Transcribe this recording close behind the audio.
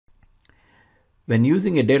When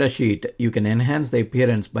using a datasheet, you can enhance the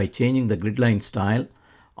appearance by changing the grid line style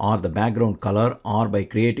or the background color, or by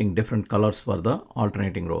creating different colors for the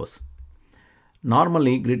alternating rows.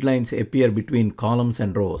 Normally, grid lines appear between columns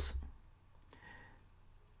and rows.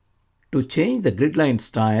 To change the grid line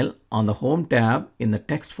style, on the Home tab in the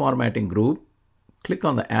Text Formatting group, click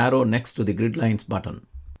on the arrow next to the Grid Lines button.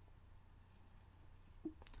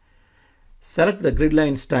 Select the grid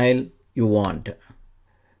line style you want.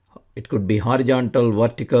 It could be horizontal,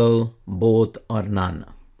 vertical, both, or none.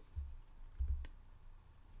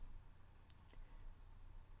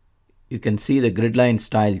 You can see the grid line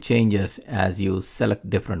style changes as you select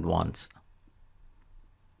different ones.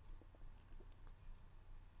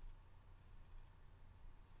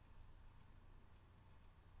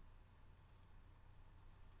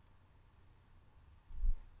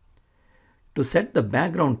 To set the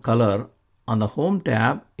background color, on the Home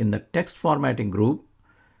tab in the Text Formatting group,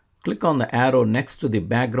 click on the arrow next to the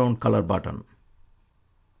Background Color button.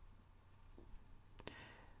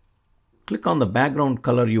 Click on the background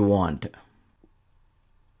color you want.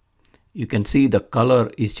 You can see the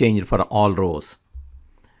color is changed for all rows.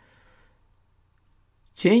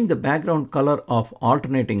 Change the background color of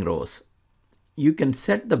alternating rows. You can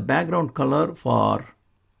set the background color for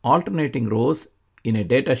alternating rows in a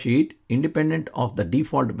datasheet independent of the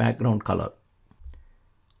default background color.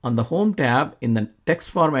 On the Home tab in the Text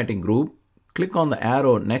Formatting group, click on the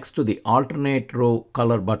arrow next to the Alternate Row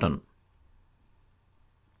Color button.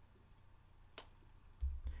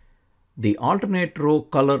 The Alternate Row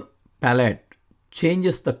Color palette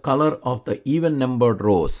changes the color of the even-numbered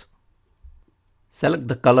rows. Select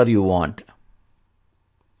the color you want.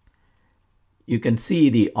 You can see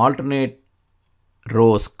the alternate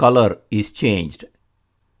rows color is changed.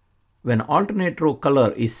 When alternate row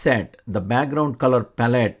color is set, the background color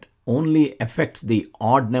palette only affects the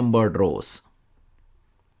odd-numbered rows.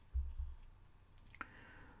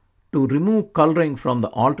 To remove coloring from the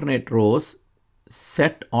alternate rows,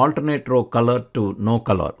 set alternate row color to no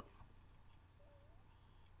color.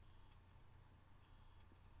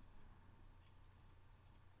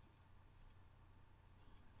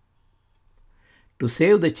 To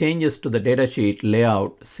save the changes to the datasheet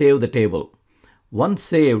layout, save the table. Once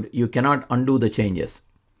saved, you cannot undo the changes.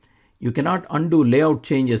 You cannot undo layout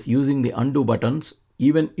changes using the undo buttons,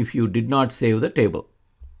 even if you did not save the table.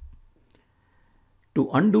 To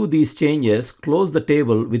undo these changes, close the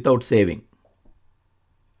table without saving.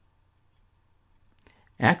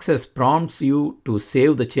 Access prompts you to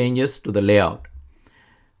save the changes to the layout.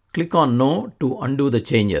 Click on No to undo the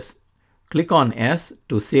changes. Click on S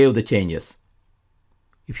to save the changes.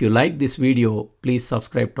 If you like this video, please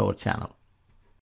subscribe to our channel.